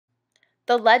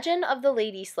The Legend of the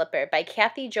Lady Slipper by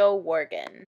Kathy Jo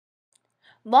Worgan.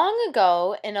 Long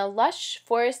ago, in a lush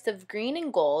forest of green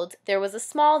and gold, there was a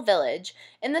small village.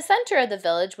 In the center of the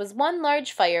village was one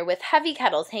large fire with heavy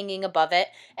kettles hanging above it,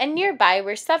 and nearby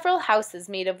were several houses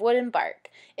made of wood and bark.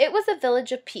 It was a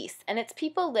village of peace, and its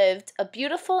people lived a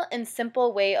beautiful and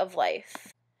simple way of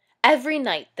life. Every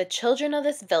night, the children of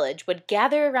this village would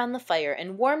gather around the fire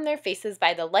and warm their faces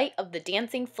by the light of the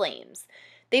dancing flames.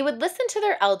 They would listen to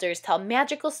their elders tell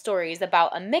magical stories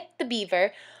about Mick the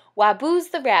beaver,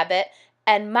 Wabooz the rabbit,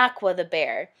 and Makwa the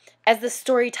bear. As the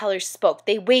storytellers spoke,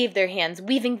 they waved their hands,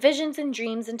 weaving visions and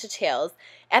dreams into tales.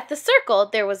 At the circle,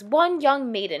 there was one young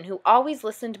maiden who always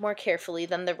listened more carefully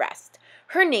than the rest.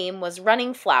 Her name was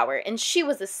Running Flower, and she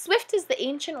was as swift as the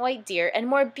ancient white deer and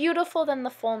more beautiful than the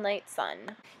full night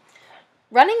sun.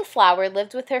 Running Flower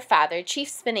lived with her father, Chief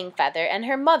Spinning Feather, and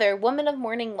her mother, Woman of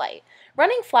Morning Light.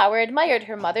 Running Flower admired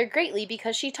her mother greatly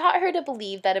because she taught her to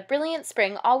believe that a brilliant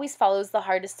spring always follows the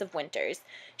hardest of winters.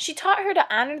 She taught her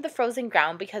to honor the frozen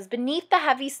ground because beneath the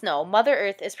heavy snow, Mother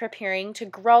Earth is preparing to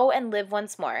grow and live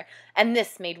once more, and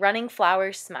this made Running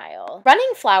Flower smile.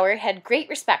 Running Flower had great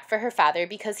respect for her father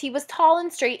because he was tall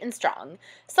and straight and strong.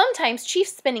 Sometimes Chief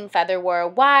Spinning Feather wore a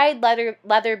wide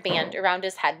leather band around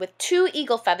his head with 2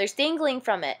 eagle feathers dangling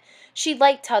from it. She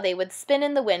liked how they would spin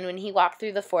in the wind when he walked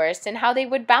through the forest and how they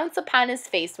would bounce upon his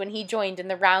face when he joined in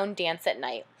the round dance at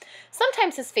night.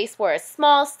 Sometimes his face wore a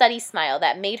small, steady smile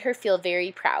that made her feel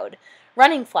very proud.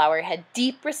 Running Flower had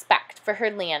deep respect for her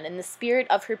land and the spirit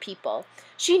of her people.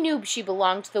 She knew she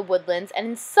belonged to the woodlands, and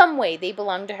in some way they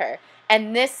belonged to her,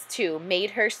 and this, too,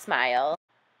 made her smile.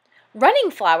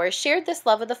 Running Flower shared this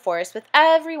love of the forest with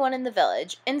everyone in the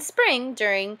village. In spring,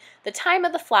 during the time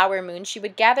of the flower moon, she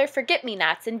would gather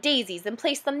forget-me-nots and daisies and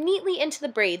place them neatly into the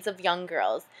braids of young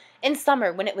girls. In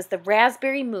summer, when it was the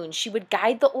raspberry moon, she would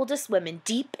guide the oldest women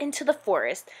deep into the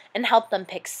forest and help them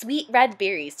pick sweet red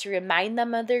berries to remind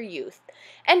them of their youth.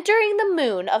 And during the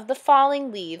moon of the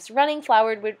falling leaves, Running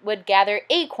Flower would gather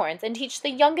acorns and teach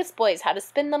the youngest boys how to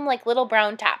spin them like little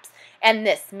brown tops, and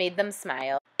this made them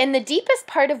smile. In the deepest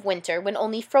part of winter, when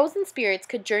only frozen spirits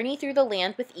could journey through the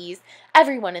land with ease,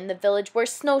 everyone in the village wore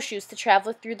snowshoes to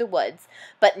travel through the woods.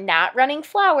 But not Running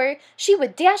Flower. She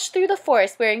would dash through the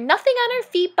forest wearing nothing on her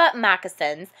feet but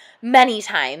moccasins. Many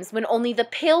times, when only the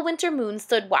pale winter moon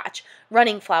stood watch,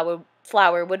 Running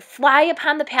Flower would fly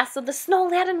upon the paths of the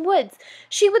snow-laden woods.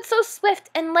 She was so swift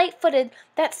and light-footed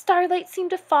that starlight seemed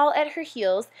to fall at her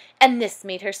heels, and this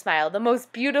made her smile the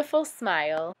most beautiful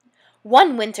smile.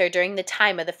 One winter during the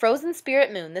time of the frozen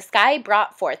spirit moon, the sky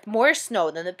brought forth more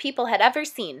snow than the people had ever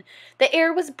seen. The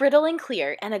air was brittle and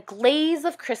clear, and a glaze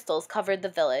of crystals covered the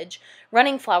village.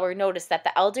 Running Flower noticed that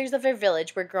the elders of her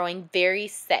village were growing very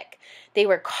sick. They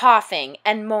were coughing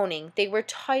and moaning. They were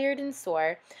tired and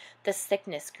sore. The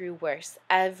sickness grew worse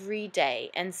every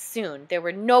day, and soon there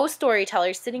were no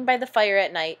storytellers sitting by the fire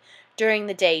at night. During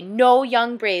the day, no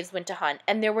young braves went to hunt,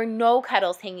 and there were no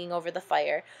kettles hanging over the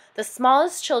fire. The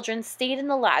smallest children stayed in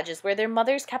the lodges where their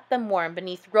mothers kept them warm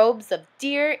beneath robes of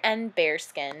deer and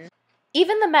bearskin.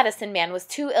 Even the medicine man was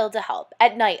too ill to help.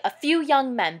 At night, a few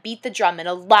young men beat the drum in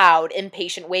a loud,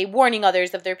 impatient way, warning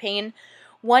others of their pain.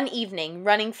 One evening,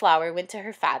 Running Flower went to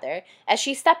her father. As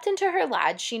she stepped into her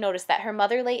lodge, she noticed that her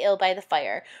mother lay ill by the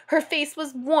fire. Her face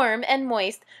was warm and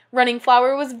moist. Running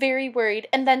Flower was very worried,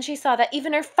 and then she saw that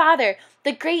even her father,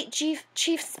 the great Chief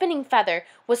Spinning Feather,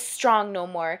 was strong no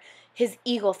more. His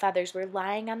eagle feathers were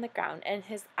lying on the ground, and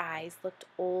his eyes looked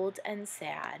old and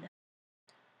sad.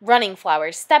 Running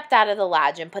Flower stepped out of the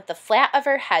lodge and put the flat of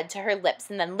her head to her lips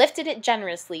and then lifted it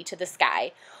generously to the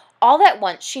sky. All at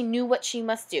once she knew what she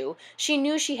must do. She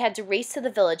knew she had to race to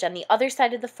the village on the other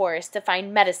side of the forest to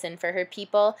find medicine for her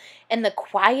people. In the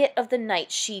quiet of the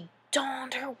night she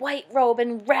donned her white robe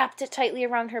and wrapped it tightly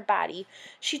around her body.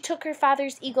 She took her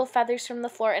father's eagle feathers from the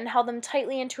floor and held them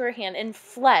tightly into her hand and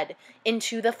fled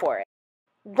into the forest.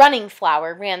 Running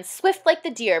Flower ran swift like the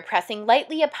deer, pressing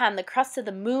lightly upon the crust of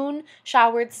the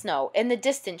moon-showered snow. In the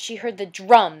distance she heard the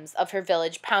drums of her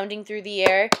village pounding through the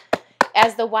air.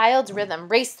 As the wild rhythm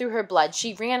raced through her blood,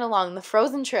 she ran along the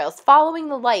frozen trails, following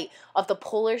the light of the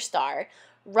polar star.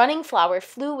 Running Flower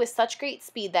flew with such great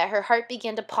speed that her heart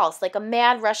began to pulse like a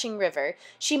mad rushing river.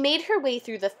 She made her way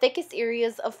through the thickest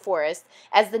areas of forest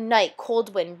as the night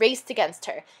cold wind raced against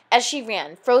her. As she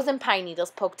ran, frozen pine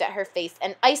needles poked at her face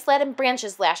and ice-laden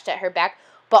branches lashed at her back,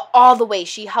 but all the way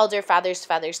she held her father's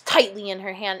feathers tightly in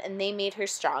her hand, and they made her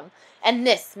strong. And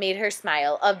this made her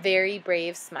smile, a very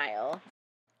brave smile.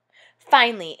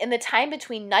 Finally, in the time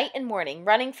between night and morning,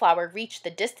 Running Flower reached the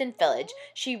distant village.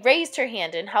 She raised her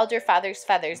hand and held her father's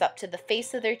feathers up to the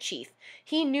face of their chief.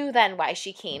 He knew then why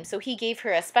she came, so he gave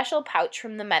her a special pouch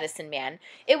from the medicine man.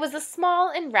 It was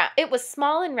small and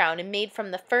round and made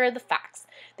from the fur of the fox.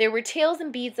 There were tails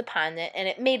and beads upon it, and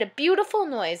it made a beautiful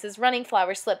noise as Running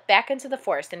Flower slipped back into the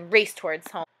forest and raced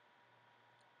towards home.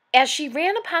 As she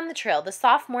ran upon the trail, the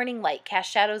soft morning light cast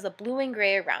shadows of blue and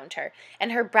gray around her,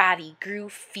 and her body grew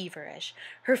feverish.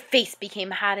 Her face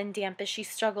became hot and damp as she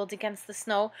struggled against the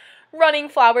snow. Running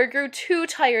Flower grew too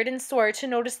tired and sore to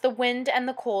notice the wind and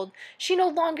the cold. She no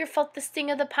longer felt the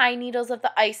sting of the pine needles of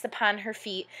the ice upon her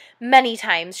feet. Many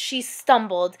times she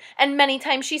stumbled, and many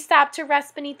times she stopped to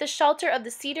rest beneath the shelter of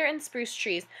the cedar and spruce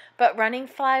trees, but Running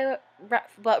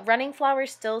Flower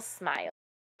still smiled.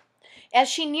 As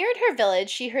she neared her village,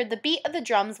 she heard the beat of the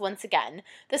drums once again.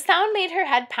 The sound made her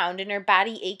head pound and her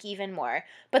body ache even more.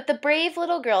 But the brave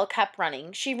little girl kept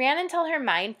running. She ran until her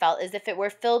mind felt as if it were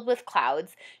filled with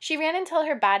clouds. She ran until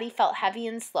her body felt heavy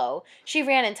and slow. She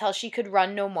ran until she could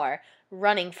run no more.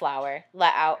 Running Flower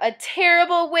let out a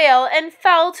terrible wail and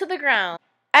fell to the ground.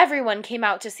 Everyone came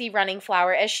out to see Running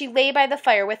Flower as she lay by the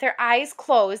fire with her eyes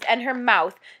closed and her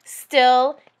mouth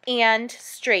still and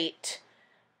straight.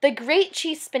 The great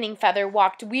chief Spinning Feather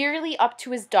walked wearily up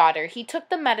to his daughter. He took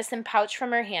the medicine pouch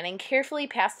from her hand and carefully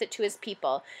passed it to his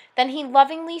people. Then he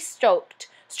lovingly stroked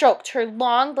her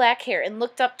long black hair and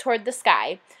looked up toward the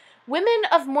sky. Women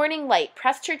of morning light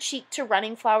pressed her cheek to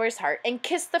Running Flower's heart and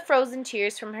kissed the frozen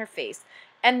tears from her face.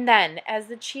 And then, as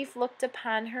the chief looked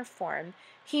upon her form,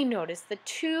 he noticed the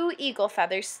 2 eagle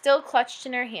feathers still clutched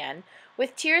in her hand.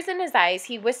 With tears in his eyes,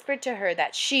 he whispered to her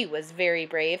that she was very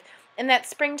brave, and that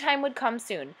springtime would come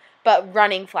soon. But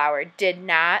Running Flower did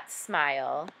not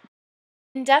smile.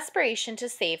 In desperation to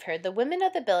save her, the women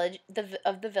of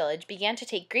the village began to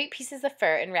take great pieces of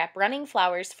fur and wrap Running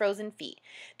Flower's frozen feet.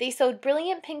 They sewed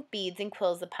brilliant pink beads and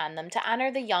quills upon them to honor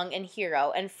the young and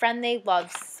hero and friend they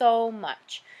loved so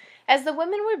much. As the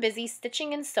women were busy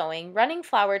stitching and sewing, Running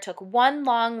Flower took one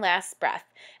long last breath,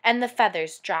 and the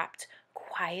feathers dropped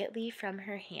quietly from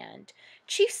her hand.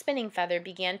 Chief Spinning Feather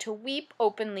began to weep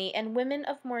openly, and women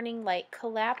of morning light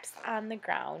collapsed on the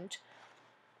ground.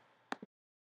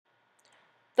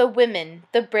 The women,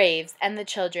 the braves, and the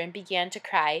children began to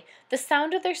cry. The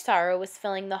sound of their sorrow was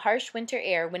filling the harsh winter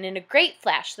air when in a great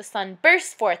flash the sun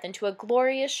burst forth into a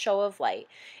glorious show of light.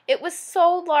 It was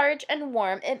so large and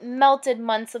warm it melted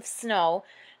months of snow.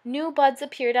 New buds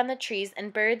appeared on the trees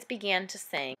and birds began to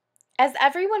sing. As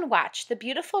everyone watched, the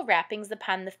beautiful wrappings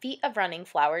upon the feet of Running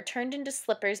Flower turned into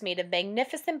slippers made of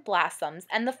magnificent blossoms,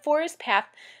 and the forest path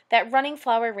that Running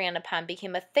Flower ran upon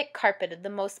became a thick carpet of the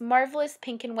most marvelous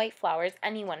pink and white flowers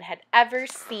anyone had ever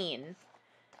seen.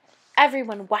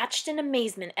 Everyone watched in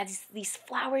amazement as these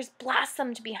flowers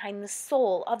blossomed behind the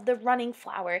soul of the Running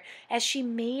Flower as she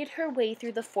made her way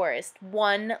through the forest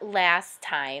one last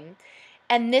time.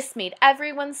 And this made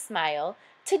everyone smile.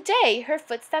 Today, her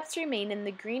footsteps remain in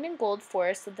the green and gold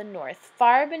forests of the north,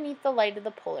 far beneath the light of the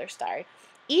polar star.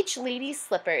 Each lady's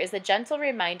slipper is a gentle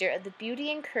reminder of the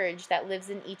beauty and courage that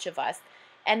lives in each of us,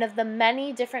 and of the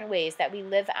many different ways that we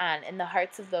live on in the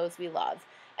hearts of those we love.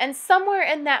 And somewhere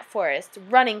in that forest,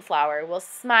 Running Flower will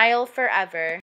smile forever.